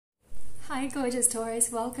Hi gorgeous Taurus,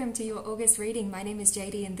 welcome to your August reading. My name is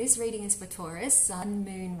JD and this reading is for Taurus, Sun,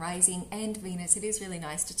 Moon, Rising and Venus. It is really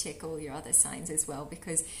nice to check all your other signs as well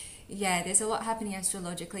because there's a lot happening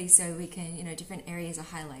astrologically, so we can, different areas are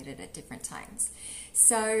highlighted at different times.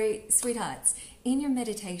 So sweethearts, in your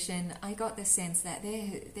meditation I got the sense that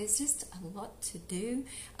there's just a lot to do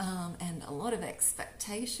and a lot of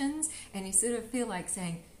expectations, and you sort of feel like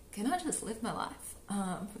saying, can I just live my life?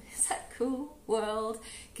 Is that cool, world?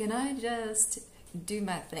 Can I just do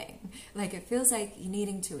my thing? Like, it feels like you're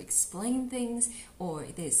needing to explain things, or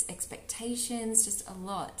there's expectations, just a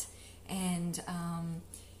lot. And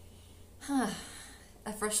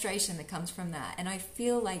a frustration that comes from that. And I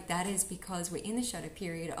feel like that is because we're in the shadow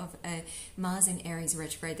period of a Mars in Aries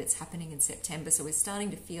retrograde that's happening in September. So we're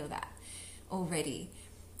starting to feel that already.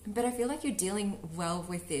 But I feel like you're dealing well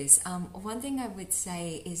with this. One thing I would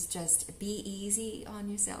say is just be easy on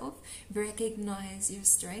yourself, recognize your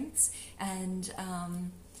strengths, and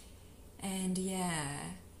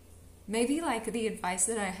maybe like the advice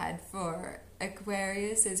that I had for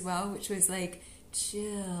Aquarius as well, which was like,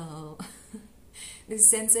 chill. This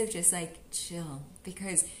sense of just like chill,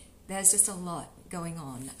 because there's just a lot going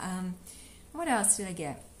on. What else did I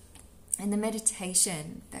get? And the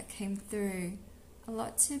meditation that came through. A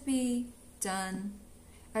lot to be done.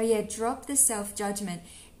 Oh yeah, drop the self-judgment.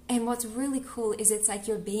 And what's really cool is it's like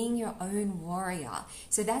you're being your own warrior.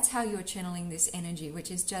 So that's how you're channeling this energy,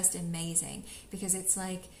 which is just amazing. Because it's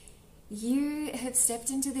like you have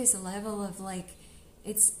stepped into this level of like,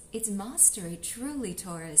 it's mastery, truly,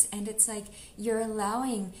 Taurus. And it's like you're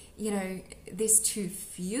allowing, this to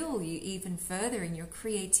fuel you even further in your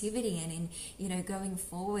creativity and in, going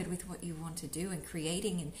forward with what you want to do and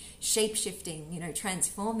creating and shape-shifting,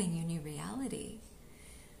 transforming your new reality.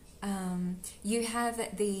 You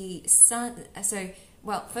have the sun. So,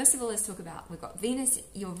 well, first of all, let's talk about, we've got Venus,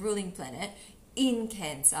 your ruling planet, in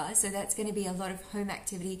Cancer, so that's going to be a lot of home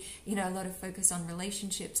activity, a lot of focus on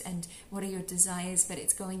relationships and what are your desires, but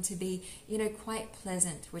it's going to be, quite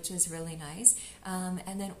pleasant, which is really nice.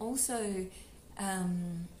 And then also,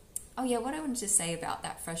 what I wanted to say about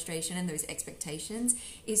that frustration and those expectations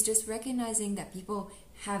is just recognizing that people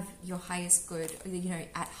have your highest good,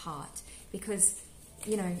 at heart, because,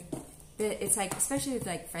 it's like, especially with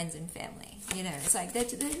like friends and family, it's like they're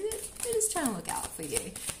just trying to look out for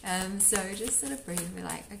you. So just sort of breathe and be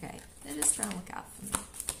like, okay, they're just trying to look out for me.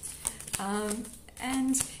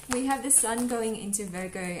 And we have the sun going into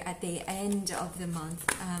Virgo at the end of the month,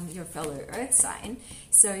 your fellow earth sign.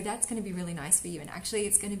 So that's going to be really nice for you. And actually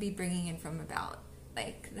it's going to be bringing in from about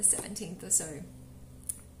like the 17th or so.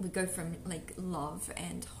 We go from like love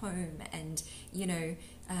and home and,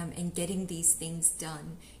 and getting these things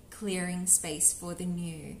done, clearing space for the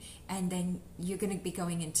new, and then you're going to be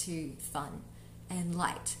going into fun and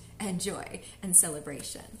light and joy and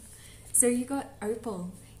celebration. So you got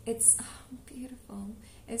Opal. It's beautiful.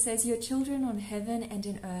 It says, your children on heaven and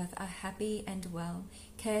in earth are happy and well,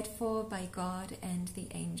 cared for by God and the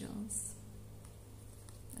angels.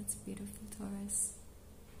 That's beautiful, Taurus.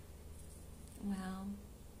 Wow.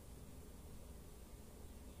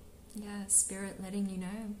 Yeah, Spirit letting you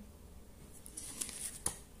know.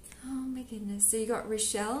 Oh my goodness. So you got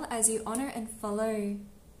Rochelle, as you honor and follow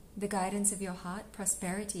the guidance of your heart,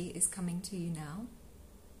 prosperity is coming to you now.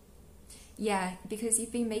 Yeah, because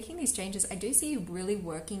you've been making these changes. I do see you really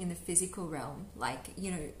working in the physical realm, like,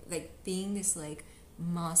 like being this like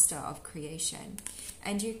master of creation.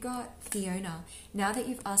 And you've got Fiona. Now that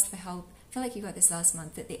you've asked for help, I feel like you got this last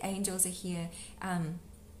month, that the angels are here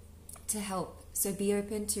to help. So be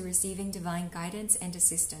open to receiving divine guidance and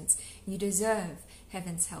assistance. You deserve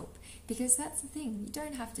heaven's help, because that's the thing. You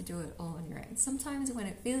don't have to do it all on your own. Sometimes when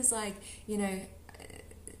it feels like,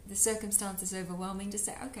 the circumstance is overwhelming, just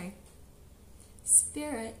say, okay,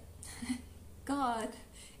 Spirit, God,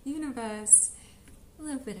 universe, a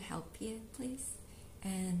little bit of help here, please.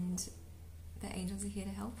 And the angels are here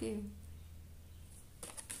to help you.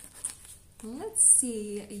 Let's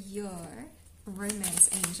see your romance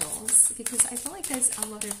angels, because I feel like there's a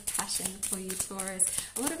lot of passion for you, Taurus,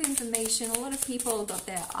 a lot of information, a lot of people got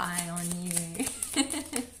their eye on you.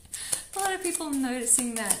 A lot of people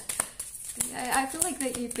noticing that. I feel like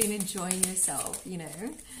that you've been enjoying yourself,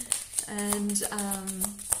 and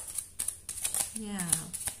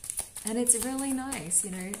and it's really nice,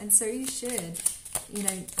 and so you should,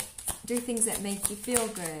 do things that make you feel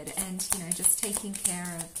good, and just taking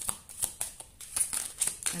care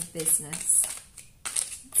of business.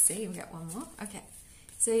 Let's see, we got one more. Okay,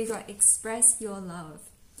 so you got express your love.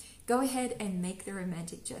 Go ahead and make the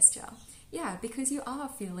romantic gesture. Yeah, because you are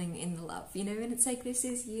feeling in the love, and it's like this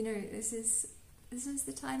is, this is this is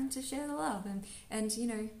the time to share the love, and you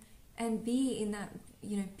know, and be in that,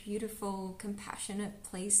 you know, beautiful, compassionate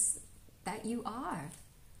place that you are.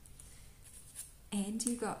 And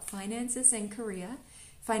you got finances and career.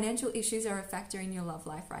 Financial issues are a factor in your love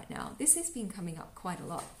life right now. This has been coming up quite a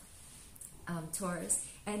lot, Taurus,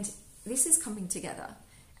 and this is coming together.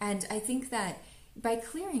 And I think that by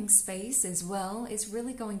clearing space as well is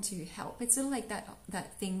really going to help. It's sort of like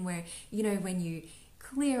that thing where, you know, when you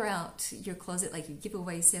clear out your closet, like you give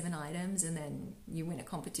away 7 items and then you win a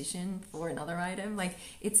competition for another item. Like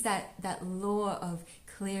it's that law of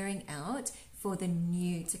clearing out for the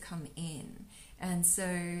new to come in. And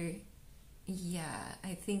so, yeah,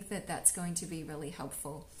 I think that that's going to be really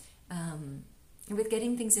helpful with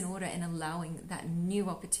getting things in order and allowing that new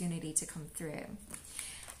opportunity to come through.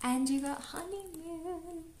 And you got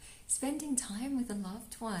honeymoon, spending time with a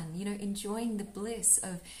loved one, you know, enjoying the bliss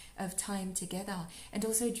of time together, and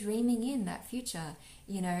also dreaming in that future.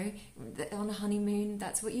 You know, on a honeymoon,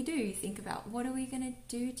 that's what you do. You think about, what are we going to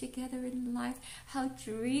do together in life? How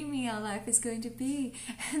dreamy our life is going to be.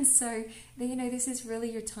 And so, you know, this is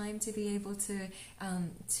really your time to be able to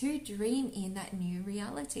dream in that new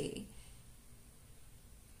reality.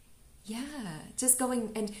 Yeah, just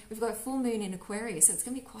going, and we've got full moon in Aquarius, so it's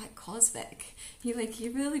going to be quite cosmic. You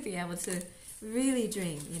really be able to really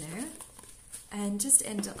dream, you know, and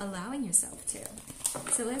allowing yourself to.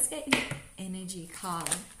 So let's get an energy card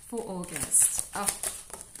for August. Oh,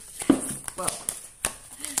 well,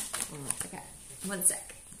 okay, one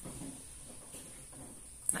sec.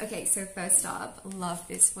 Okay, so first up, love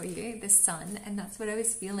this for you, the sun, and that's what I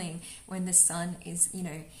was feeling when the sun is, you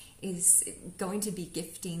know, is going to be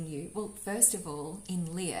gifting you. Well, first of all,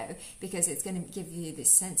 in Leo, because it's going to give you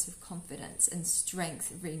this sense of confidence and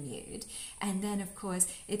strength renewed. And then, of course,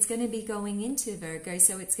 it's going to be going into Virgo,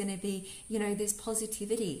 so it's going to be, you know, this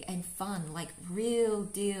positivity and fun, like real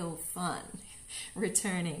deal fun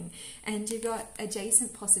returning. And you've got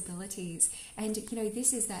adjacent possibilities. And, you know,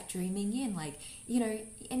 this is that dreaming in, like, you know,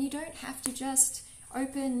 and you don't have to just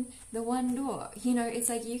open the one door. You know, it's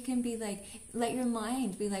like you can be like, let your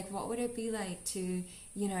mind be like, what would it be like to,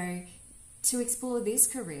 you know, to explore this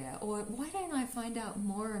career? Or why don't I find out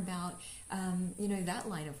more about, you know, that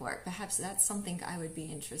line of work? Perhaps that's something I would be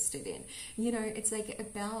interested in. You know, it's like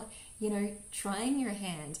about, you know, trying your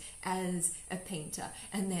hand as a painter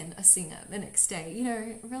and then a singer the next day. You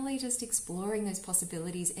know, really just exploring those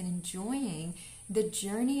possibilities and enjoying the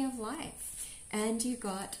journey of life. And you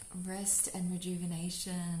got rest and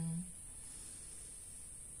rejuvenation.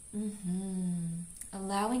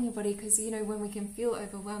 Allowing your body, because, you know, when we can feel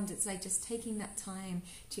overwhelmed, it's like just taking that time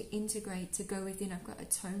to integrate, to go within. I've got a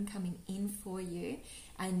tone coming in for you,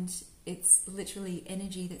 and it's literally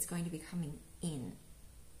energy that's going to be coming in.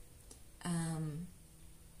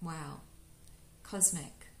 Wow.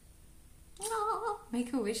 Cosmic. Oh,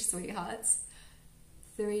 make a wish, sweethearts.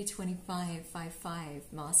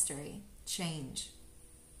 32555 mastery. Change.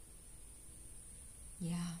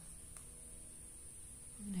 Yeah.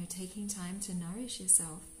 You know, taking time to nourish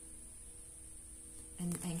yourself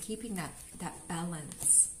and keeping that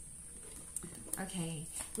balance. Okay,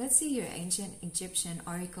 let's see your ancient Egyptian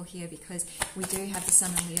oracle here, because we do have the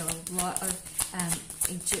Sun and Leo, a lot of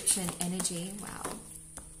Egyptian energy. Wow.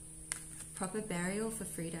 Proper burial for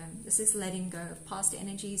freedom. This is letting go of past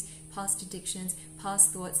energies, past addictions,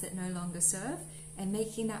 past thoughts that no longer serve, and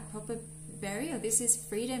making that proper burial. This is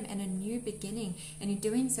freedom and a new beginning, and you're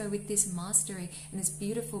doing so with this mastery and this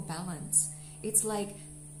beautiful balance. It's like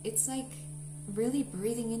really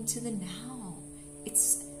breathing into the now.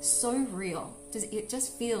 It's so real. It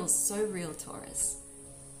just feels so real, Taurus.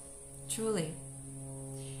 Truly.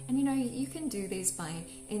 And you know, you can do this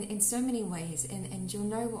in so many ways, and you'll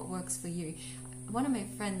know what works for you. One of my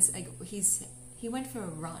friends, like, he went for a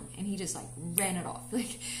run and he just like ran it off,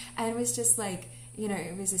 like, and it was just like, you know,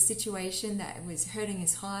 it was a situation that was hurting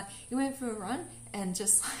his heart. He went for a run, and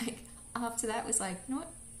just like after that was like, you know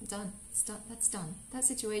what, done. It's done. That's done. That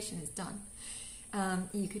situation is done.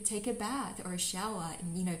 You could take a bath or a shower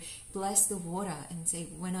and, you know, bless the water and say,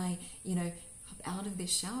 when I, you know, hop out of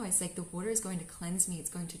this shower, it's like the water is going to cleanse me. It's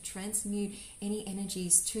going to transmute any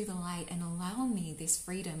energies to the light and allow me this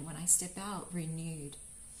freedom when I step out renewed.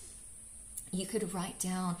 You could write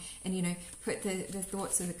down and, you know, put the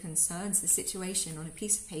thoughts or the concerns, the situation on a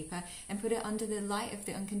piece of paper and put it under the light of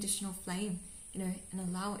the unconditional flame, you know, and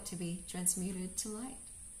allow it to be transmuted to light.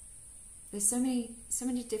 There's so many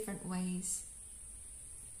different ways.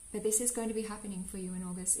 But this is going to be happening for you in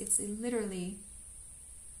August. It's literally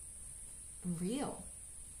real.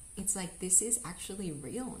 It's like this is actually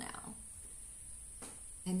real now.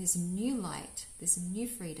 And this new light, this new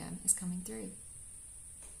freedom is coming through.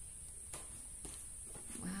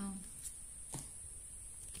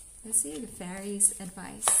 let's see the fairies'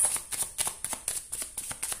 advice.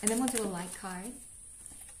 And then we'll do a light card.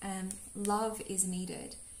 Love is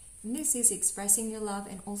needed. And this is expressing your love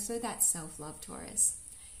and also that self-love, Taurus.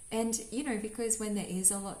 And, you know, because when there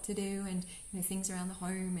is a lot to do and, you know, things around the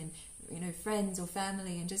home and, you know, friends or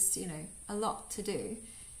family and just, you know, a lot to do,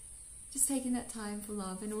 just taking that time for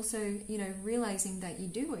love and also, you know, realizing that you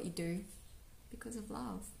do what you do because of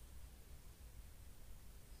love.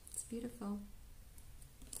 It's beautiful.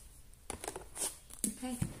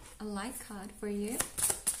 Okay, a light card for you.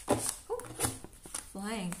 Ooh,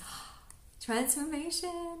 flying.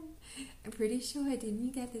 Transformation. I'm pretty sure, didn't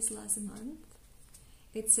you get this last month?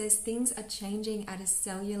 It says things are changing at a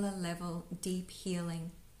cellular level, deep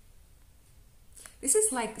healing. This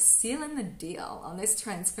is like sealing the deal on this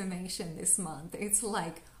transformation this month. It's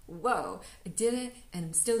like, whoa, I did it and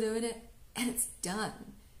I'm still doing it and it's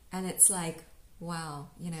done. And it's like, wow,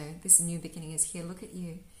 you know, this new beginning is here. Look at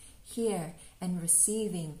you here and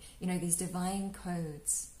receiving, you know, these divine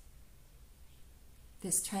codes.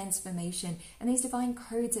 This transformation and these divine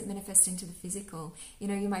codes that manifest into the physical. You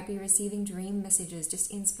know, you might be receiving dream messages,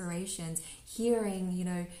 just inspirations, hearing, you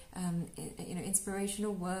know,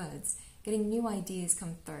 inspirational words, getting new ideas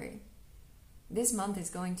come through. This month is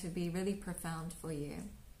going to be really profound for you.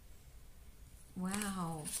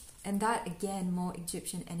 Wow. And that, again, more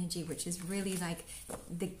Egyptian energy, which is really like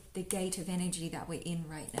the gate of energy that we're in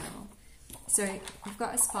right now. So we've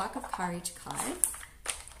got a Spark of Courage card.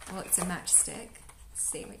 Well, it's a matchstick.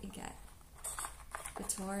 See what you get. The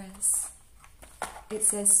Taurus. It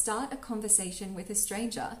says, start a conversation with a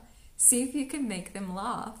stranger. See if you can make them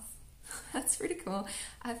laugh. That's pretty cool.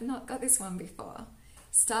 I've not got this one before.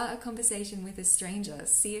 Start a conversation with a stranger.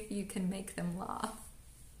 See if you can make them laugh.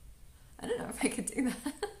 I don't know if I could do that.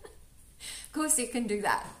 Of course you can do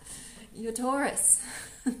that. You're Taurus.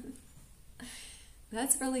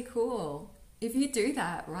 That's really cool. If you do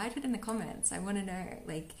that, write it in the comments. I want to know,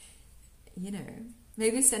 like, you know,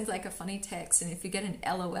 maybe send like a funny text, and if you get an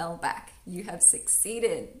LOL back, you have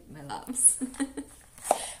succeeded, my loves.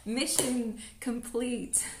 Mission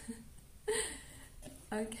complete.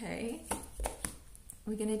 Okay.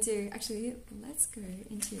 We're going to do, actually, let's go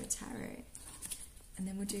into your tarot, and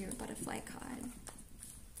then we'll do your butterfly card.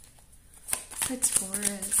 For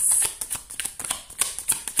Taurus.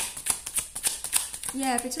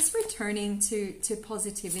 Yeah, but just returning to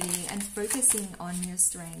positivity and focusing on your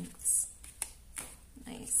strengths.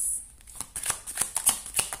 Nice.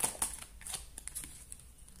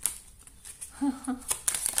 Wow.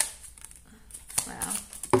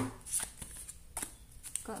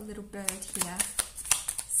 Got a little bird here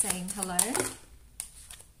saying hello.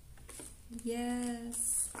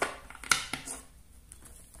 Yes.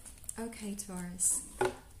 Okay, Taurus.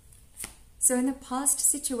 So in the past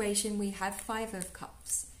situation, we have 5 of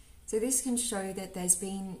Cups. So this can show that there's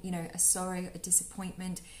been, you know, a sorrow, a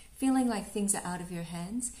disappointment, feeling like things are out of your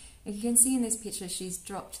hands. And you can see in this picture, she's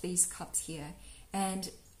dropped these cups here. And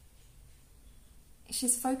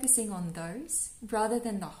she's focusing on those rather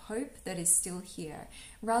than the hope that is still here,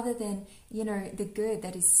 rather than, you know, the good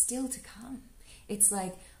that is still to come. It's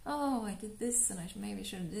like, oh, I did this and I maybe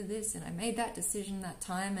should have did this and I made that decision that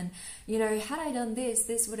time, and, you know, had I done this,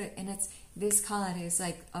 this would have, and it's, this card is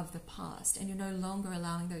like of the past, and you're no longer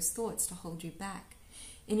allowing those thoughts to hold you back.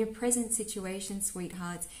 In your present situation,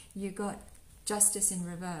 sweethearts, you got Justice in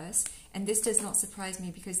reverse, and this does not surprise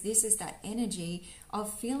me because this is that energy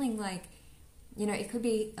of feeling like, you know, it could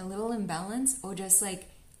be a little imbalance or just like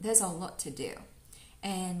there's a lot to do.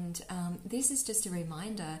 And this is just a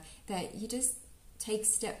reminder that you just take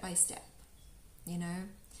step by step, you know,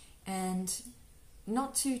 and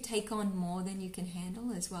not to take on more than you can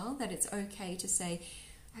handle as well, that it's okay to say,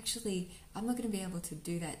 actually, I'm not going to be able to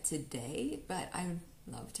do that today, but I would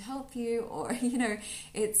love to help you, or, you know,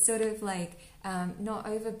 it's sort of like not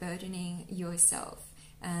overburdening yourself.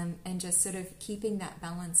 And just sort of keeping that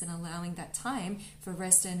balance and allowing that time for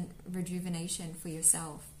rest and rejuvenation for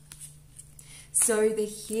yourself. So the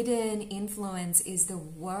hidden influence is the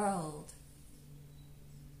world.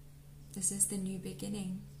 This is the new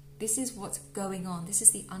beginning. This is what's going on. This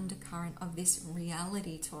is the undercurrent of this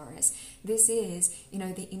reality, Taurus. This is, you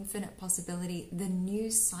know, the infinite possibility, the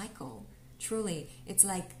new cycle. Truly, it's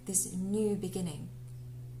like this new beginning.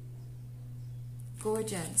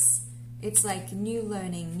 Gorgeous. It's like new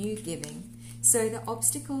learning, new giving. So the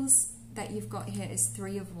obstacles that you've got here is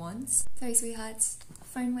 3 of Wands. Sorry, sweethearts,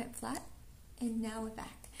 phone went flat, and now we're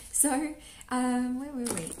back. So, where were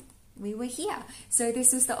we? We were here. So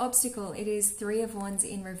this is the obstacle. It is 3 of Wands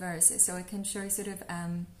in reverse. So it can show sort of,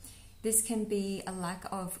 This can be a lack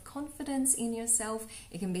of confidence in yourself.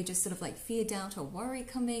 It can be just sort of like fear, doubt, or worry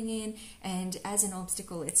coming in. And as an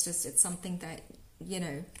obstacle, it's something that, you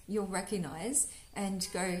know, you'll recognize and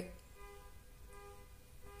go,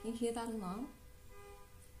 can you hear that alarm?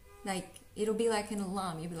 Like, it'll be like an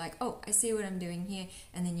alarm. You'll be like, oh, I see what I'm doing here.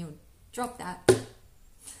 And then you'll drop that.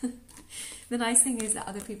 The nice thing is that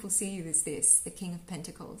other people see you as this, the King of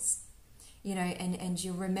Pentacles. You know, and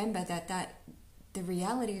you'll remember that the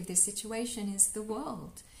reality of this situation is the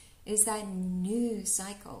world, is that new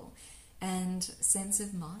cycle and sense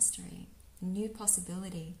of mastery, new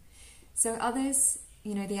possibility. So others,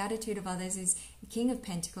 you know, the attitude of others is King of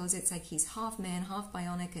Pentacles. It's like he's half man, half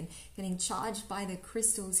bionic, and getting charged by the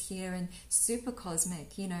crystals here and super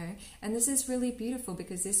cosmic, you know. And this is really beautiful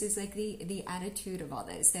because this is like the attitude of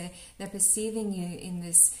others. They're perceiving you in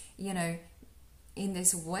this, you know, in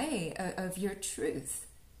this way of your truth.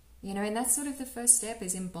 You know, and that's sort of the first step,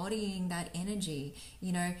 is embodying that energy.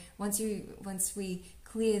 You know, once we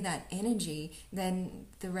clear that energy, then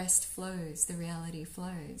the rest flows, the reality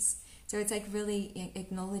flows. So it's like really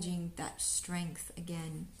acknowledging that strength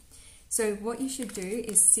again. So what you should do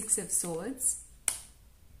is 6 of Swords.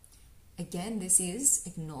 Again, this is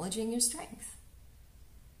acknowledging your strength,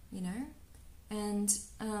 you know, and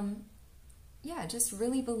yeah, just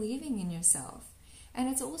really believing in yourself. And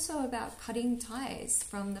it's also about cutting ties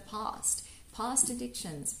from the past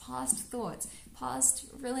addictions, past thoughts, past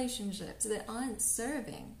relationships that aren't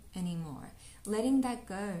serving anymore. Letting that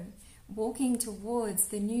go, walking towards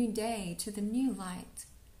the new day, to the new light,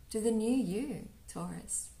 to the new you,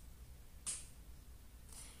 Taurus.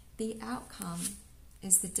 The outcome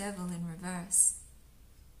is the Devil in reverse.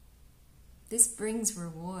 This brings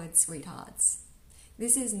reward, sweethearts.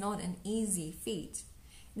 This is not an easy feat.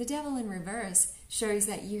 The Devil in reverse shows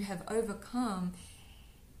that you have overcome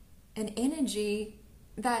an energy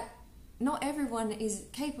that not everyone is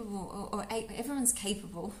capable, or everyone's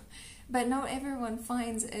capable, but not everyone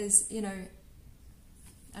finds as, you know,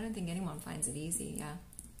 I don't think anyone finds it easy, yeah.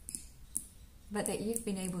 But that you've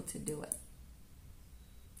been able to do it.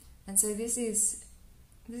 And so this is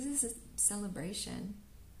a celebration.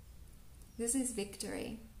 This is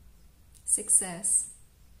victory, success.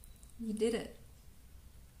 You did it.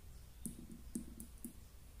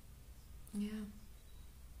 Yeah.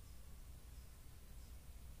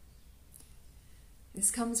 This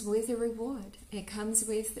comes with a reward. It comes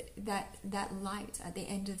with that light at the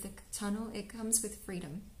end of the tunnel. It comes with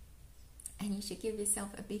freedom. And you should give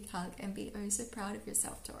yourself a big hug and be oh so proud of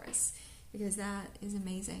yourself, Taurus, because that is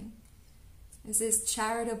amazing. This is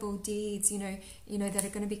charitable deeds, you know, that are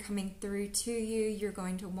going to be coming through to you. You're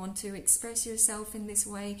going to want to express yourself in this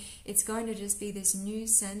way. It's going to just be this new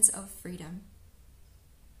sense of freedom.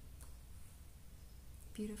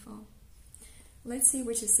 Beautiful. Let's see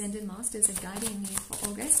which Ascended Masters are guiding you for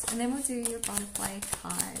August, and then we'll do your butterfly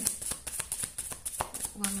card.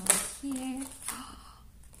 One more here.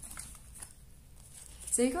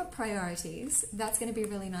 So you got priorities. That's going to be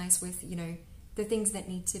really nice with, you know, the things that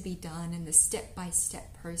need to be done and the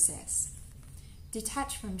step-by-step process.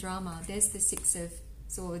 Detach from drama. There's the 6 of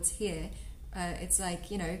Swords here. It's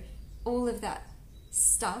like, you know, all of that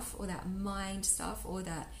stuff, or that mind stuff, or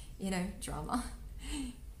that, you know, drama.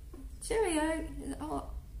 Cheerio. Oh,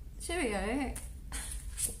 cheerio.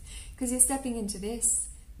 Because you're stepping into this.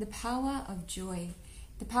 The power of joy.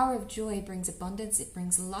 The power of joy brings abundance, it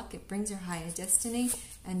brings luck, it brings your higher destiny,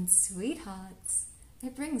 and sweethearts,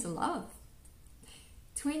 it brings love.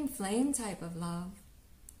 Twin flame type of love.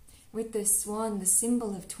 With the swan, the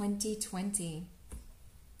symbol of 2020.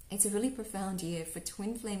 It's a really profound year for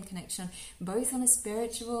twin flame connection, both on a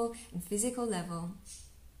spiritual and physical level.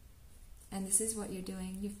 And this is what you're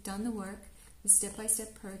doing. You've done the work, the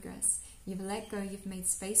step-by-step progress. You've let go, you've made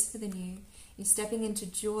space for the new. You're stepping into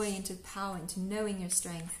joy, into power, into knowing your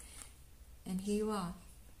strength. And here you are,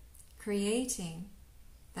 creating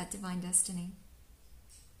that divine destiny.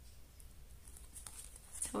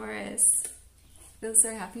 Taurus, feel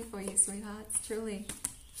so happy for you, sweethearts, truly.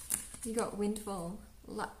 You got windfall.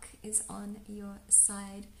 Luck is on your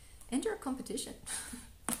side. Enter a competition.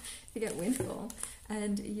 You get windfall.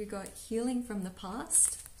 And you got healing from the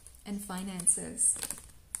past and finances.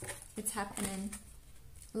 It's happening.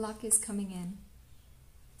 Luck is coming in.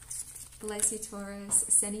 Bless you, Taurus.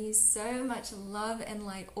 Sending you so much love and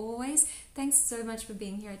light always. Thanks so much for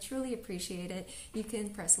being here. I truly appreciate it. You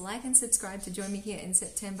can press like and subscribe to join me here in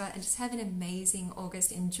September, and just have an amazing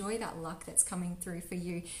August. Enjoy that luck that's coming through for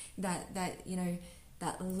you. That you know,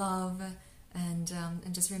 that love, and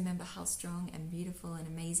just remember how strong and beautiful and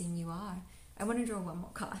amazing you are. I want to draw one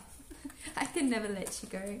more card. I can never let you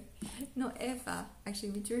go. Not ever. Actually,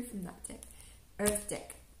 we drew from that deck. Earth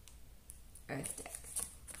deck. Earth deck.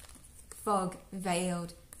 Fog,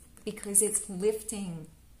 veiled, because it's lifting.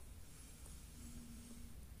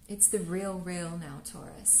 It's the real now,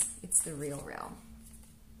 Taurus. It's the real.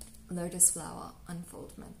 Lotus flower,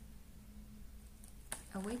 unfoldment.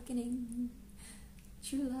 Awakening.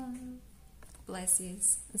 True love. Bless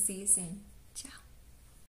yous. I'll see you soon. Ciao.